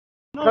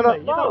know me.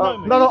 You don't know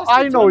me. No,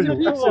 I know you.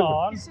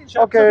 Quran,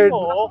 Okay. chapter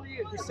 4,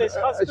 it says,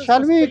 husbands Shall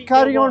must we beat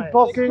carry their on wives.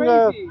 talking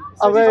They're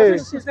away?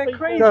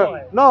 crazy.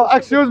 No,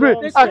 excuse me.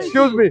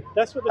 Excuse me.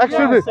 That's what the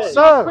Excuse Quran me, says.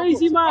 sir.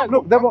 Crazy man.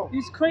 Look,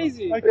 He's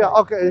crazy. yeah,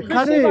 okay. Can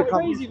Christians we are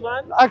come? crazy,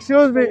 man.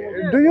 Excuse me.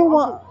 Do you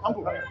want?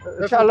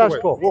 Shall let's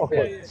go.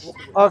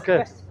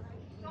 Okay.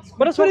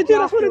 But that's what they do.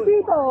 That's what they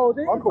do, though.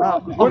 They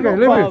Okay,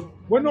 leave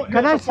it.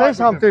 Can I say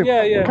something?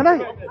 Yeah, yeah. Can I?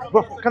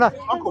 Bro, can I?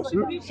 Uncle,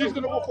 she's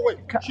gonna walk away.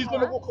 She's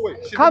gonna walk away.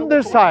 Come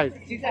this side.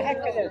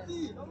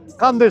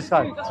 Come this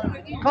side.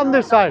 Come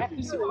this side.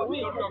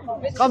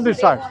 Come this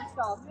side.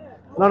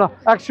 No,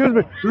 excuse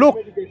me. Look,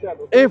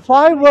 if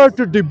I were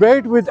to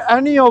debate with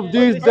any of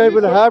these, they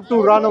will have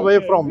to run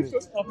away from me.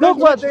 Look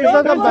what is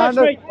the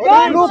banner.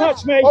 Don't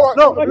touch me.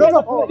 No.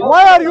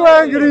 Why are you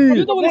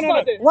angry?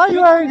 Why are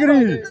you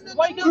angry?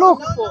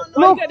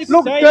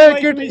 Look,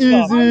 take it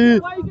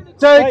easy.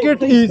 Take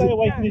it easy.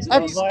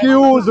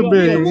 Excuse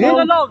me.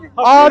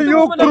 Are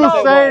you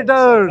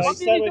crusaders?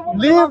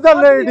 Leave the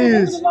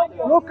ladies.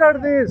 Look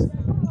at this.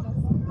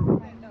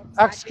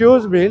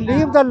 Excuse me,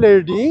 leave the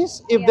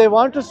ladies if they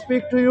want to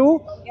speak to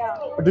you.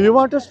 Do you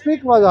want to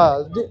speak with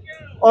us?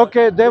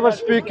 Okay, they were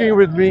speaking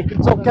with me.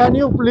 So can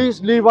you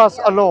please leave us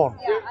alone?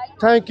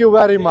 Thank you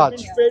very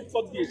much.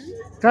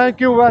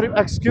 Thank you very.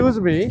 Excuse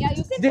me.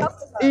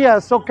 Yeah.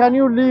 So can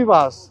you leave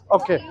us?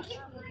 Okay.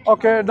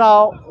 Okay.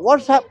 Now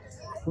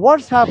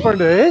what's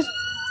happened is.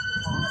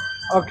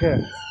 Okay.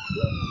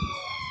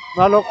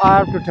 Now look, I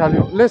have to tell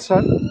you.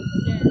 Listen.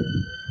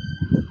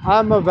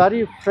 I'm a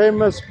very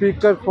famous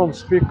speaker from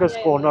Speaker's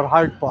Corner,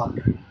 Hyde Park.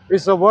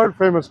 It's a world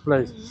famous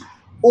place.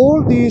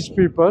 All these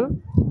people,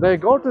 they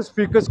go to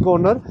Speaker's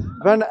Corner.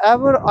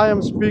 Whenever I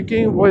am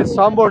speaking with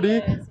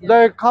somebody,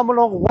 they come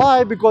along.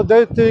 Why? Because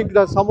they think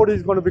that somebody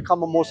is going to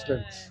become a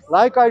Muslim.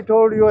 Like I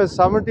told you, a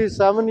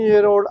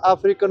 77-year-old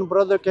African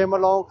brother came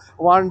along.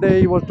 One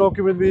day he was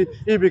talking with me.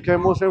 He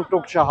became Muslim,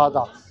 took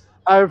Shahada.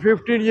 A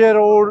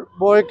 15-year-old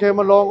boy came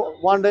along.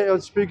 One day I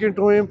was speaking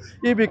to him.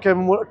 He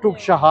took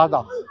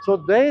Shahada. So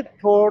they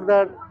thought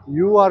that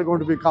you are going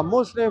to become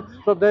Muslim.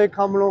 So they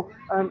come along,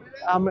 and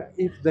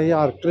if they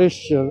are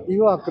Christian,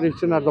 you are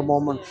Christian at the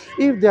moment.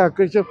 If they are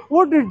Christian,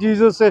 what did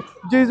Jesus say?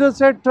 Jesus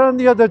said, turn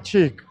the other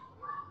cheek.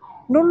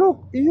 No,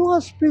 look, you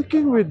are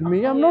speaking with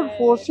me. I'm not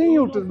forcing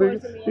you to be.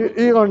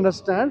 You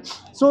understand?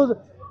 So,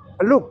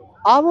 look,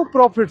 our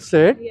Prophet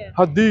said,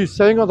 Hadith,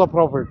 saying of the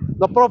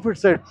Prophet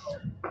said,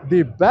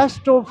 the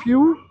best of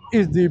you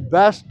is the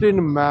best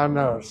in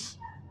manners.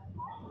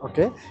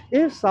 Okay?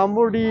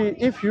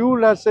 If you,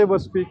 let's say, were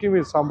speaking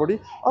with somebody,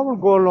 I will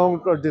go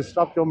along to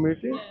disrupt your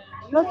meeting.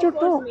 Let you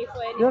talk.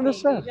 You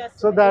understand?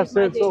 So that's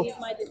it. So, it's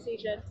my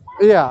decision.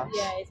 yeah.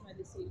 Yeah, it's my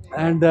decision.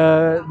 And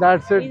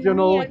that's it, It's you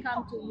know. me, I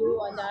come to you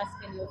and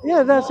asking you.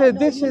 Yeah, that's it.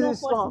 This you is don't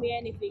Islam. force me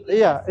anything.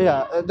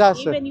 Yeah, that's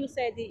Even it. you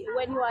said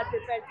when you are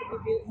prepared to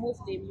be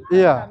Muslim, you can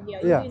Yeah, come here.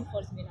 yeah. You didn't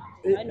force me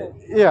nothing. I know.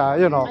 Yeah,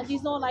 you know. And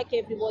it's not like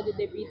everybody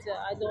they beat.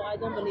 I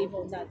don't believe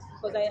on that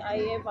because I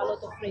have a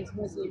lot of friends,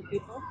 Muslim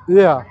people.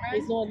 Yeah.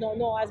 It's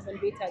no husband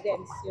beat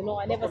against.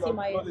 I never see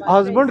my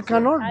Husband friends,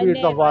 cannot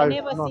beat the wife. I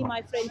never No, see no.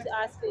 my friends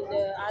asking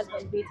the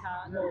husband beat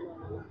her. No.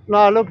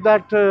 Now look,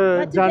 that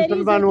But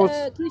gentleman there was.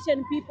 is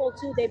Christian people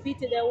too. They beat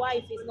their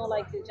wife. It's not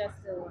like they just.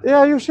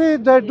 Yeah, you see,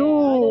 they I don't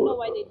know do.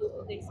 why they do.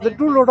 They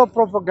do a lot of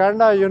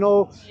propaganda,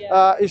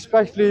 Yeah.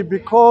 especially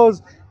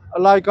because,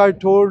 like I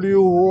told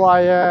you, who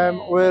I am,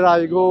 where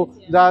I go.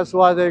 That's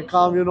why they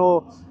come.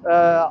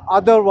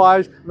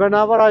 Otherwise,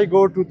 whenever I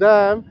go to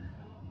them,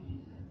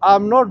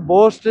 I'm not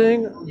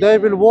boasting. They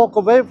will walk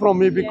away from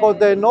me because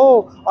they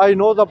know I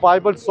know the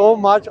Bible so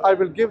much. I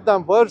will give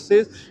them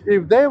verses.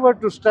 If they were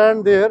to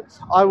stand there,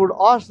 I would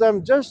ask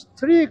them just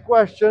 3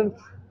 questions.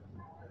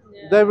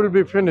 They will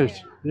be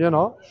finished.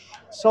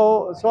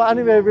 So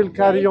anyway, we'll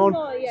carry on.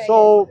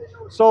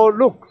 So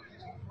look.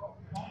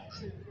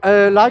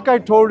 Like I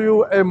told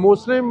you, a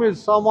Muslim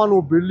is someone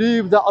who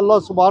believes that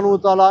Allah subhanahu wa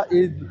ta'ala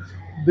is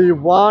the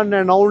one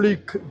and only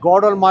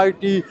God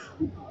Almighty,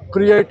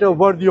 creator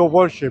worthy of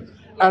worship.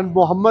 And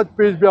Muhammad,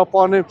 peace be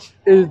upon him,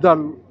 is the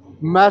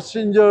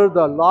messenger,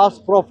 the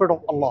last prophet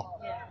of Allah.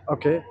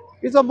 Okay?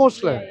 He's a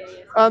Muslim.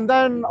 And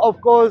then,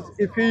 of course,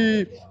 if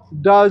he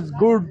does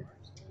good.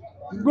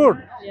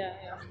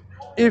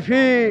 If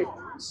he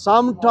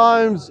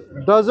sometimes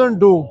doesn't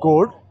do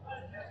good,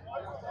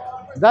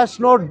 that's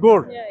not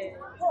good.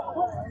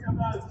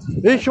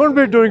 He shouldn't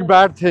be doing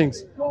bad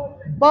things.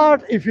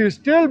 But if he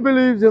still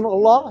believes in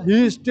Allah,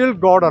 he is still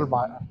God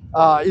Almighty.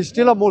 He's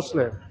still a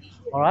Muslim.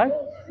 All right?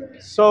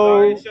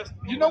 So,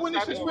 You know when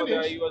this is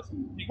finished?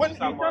 When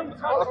No,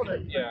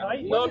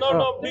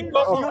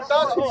 because you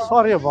done.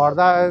 sorry about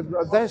that.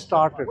 They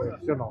started it.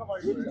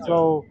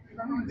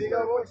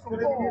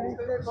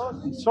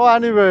 So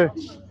anyway,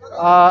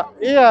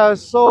 yeah,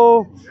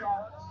 so.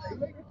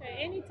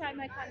 Anytime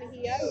I come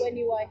here, when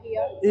you are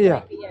here,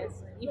 Yeah.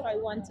 yes. If I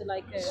want to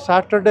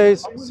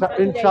Saturdays,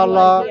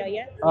 inshallah,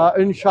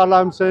 inshallah,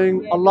 I'm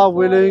saying, Allah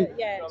willing,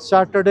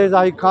 Saturdays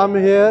I come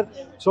here.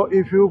 So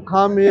if you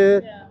come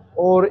here,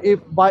 or if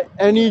by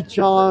any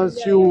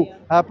chance you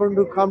happen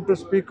to come to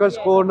Speaker's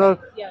Yes, Corner,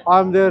 okay, yeah.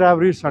 I'm there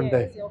every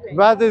Sunday. Yes, okay.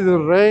 Whether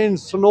it's rain,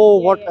 snow,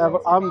 Yeah, whatever,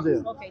 yes. I'm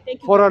there Okay,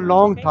 thank you for a very much,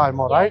 long okay? time,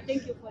 all Yeah, right?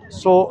 thank you for your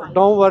So advice.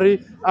 don't worry,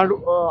 and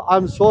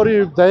I'm sorry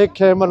if they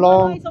came No,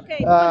 along it's okay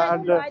because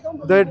and I don't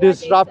believe they what they say. I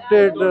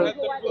disrupted. don't believe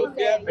what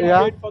they say.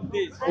 Yeah,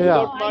 I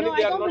yeah. know,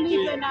 I don't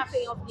believe in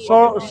nothing of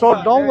this.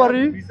 So don't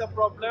worry. Visa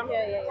problem.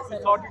 Yeah, yeah, yeah. To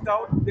Sorry. sort it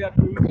out, they are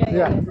doing. Yeah, yeah,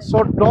 Yeah. yeah.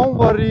 So don't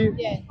worry.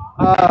 Yeah.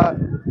 Uh,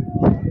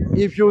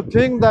 if you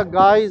think the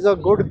guy is a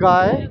good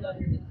guy,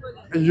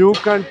 you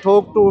can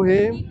talk to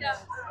him.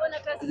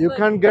 You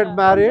can get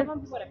married.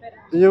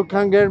 You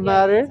can get Yeah,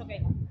 married. it's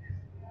okay.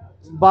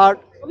 But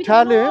Ô, Vitor,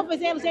 tell não, him.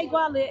 mas eles é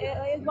igual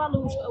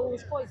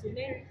os coisas,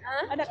 né?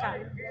 Olha cá.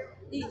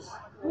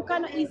 You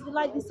kind of is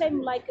like the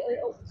same like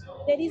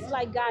there is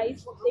like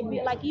guys they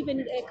be like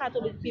even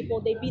Catholic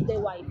people they beat their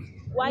wife.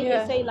 Why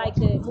they say like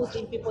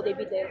Muslim people they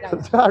beat their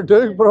guys? They are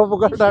doing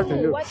propaganda to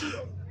you.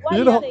 Why You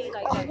you know, say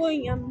like that?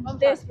 I'm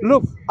desperate.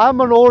 look,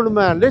 I'm an old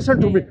man. Listen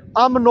to me.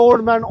 I'm an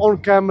old man on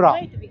camera.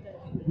 Wait, Victor.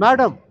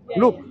 Madam,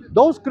 Yeah, look, yeah.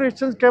 those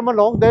Christians came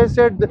along. They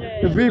said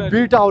Yeah. we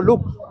beat our.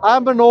 Look,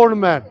 I'm an old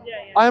man. Yeah,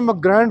 yeah. I'm a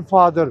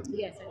grandfather.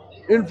 Yes.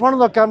 In front of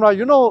the camera,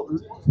 you know,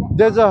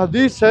 there's a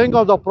hadith saying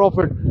of the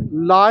Prophet,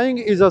 lying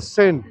is a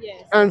sin,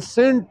 Yes. and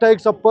sin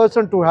takes a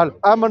person to hell.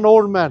 I'm an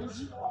old man.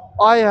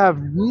 I have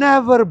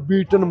never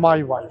beaten my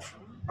wife.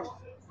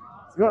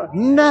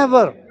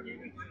 Never.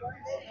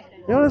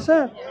 You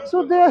understand?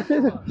 So they,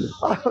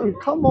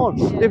 come on.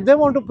 If they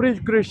want to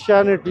preach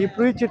Christianity,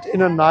 preach it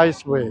in a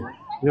nice way.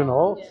 You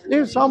know,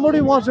 if somebody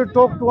wants to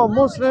talk to a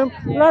Muslim,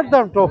 let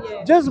them talk.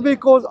 Just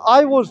because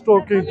I was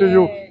talking to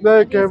you,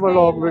 they came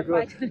along with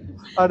it.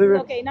 Anyway,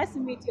 Okay, nice to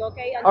meet you.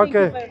 Okay. And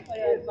okay. Thank you for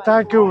your advice.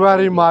 Thank you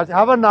very much.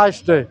 Have a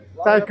nice day.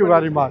 Thank you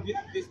very much.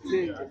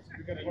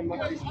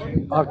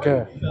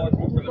 Okay.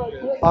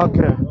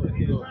 Okay.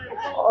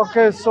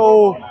 Okay.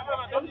 So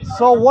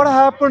what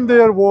happened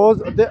there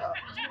was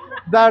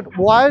that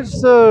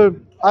whilst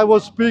I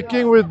was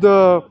speaking with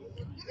the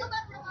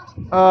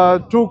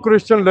two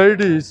Christian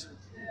ladies,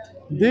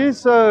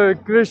 these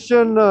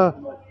Christian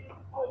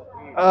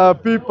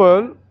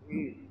people,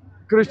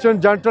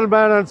 Christian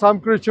gentlemen and some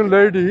Christian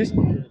ladies,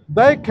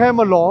 they came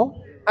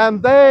along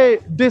and they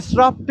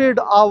disrupted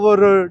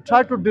our,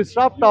 tried to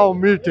disrupt our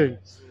meeting.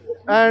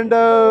 And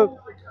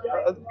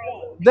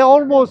they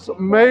almost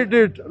made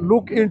it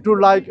look into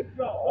like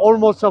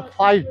almost a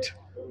fight,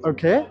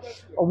 okay,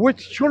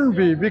 which shouldn't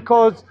be,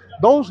 because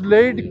those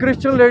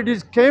Christian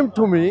ladies came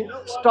to me,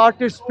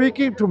 started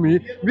speaking to me.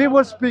 We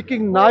were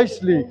speaking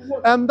nicely,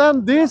 and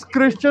then these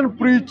Christian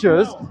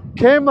preachers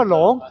came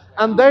along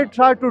and they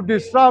tried to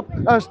disrupt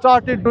and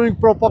started doing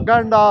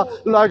propaganda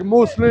like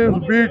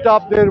Muslims beat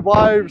up their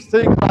wives,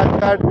 things like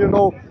that, you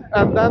know.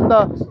 And then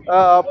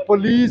the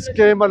police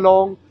came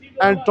along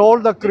and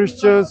told the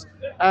Christians,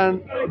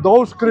 and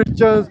those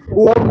Christians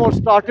who almost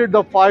started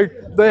the fight,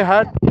 they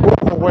had to go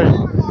away.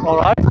 All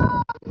right,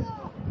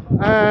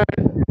 and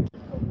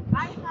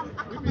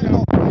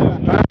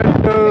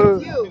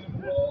You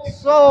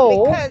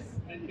so because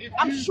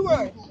I'm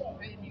sure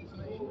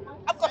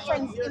I've got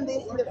friends in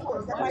the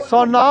force. That's why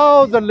so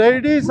now the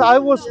ladies I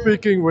was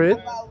speaking with,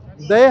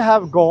 they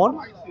have gone,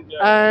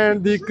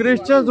 and the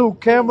Christians who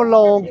came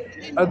along,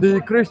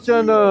 the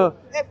Christian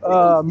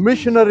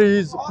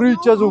missionaries,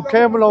 preachers who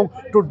came along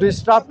to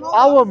disrupt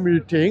our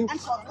meeting,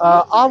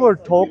 our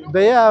talk,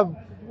 they have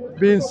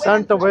been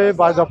sent away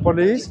by the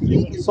police.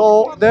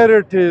 So there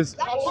it is.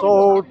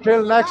 So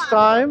till next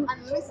time,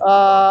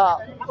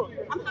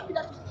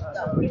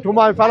 to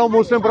my fellow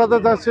Muslim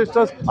brothers and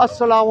sisters,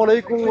 Assalamu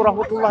alaikum wa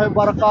rahmatullahi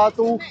wa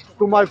barakatuh.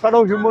 To my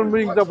fellow human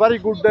beings, a very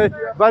good day,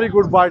 very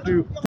goodbye to you.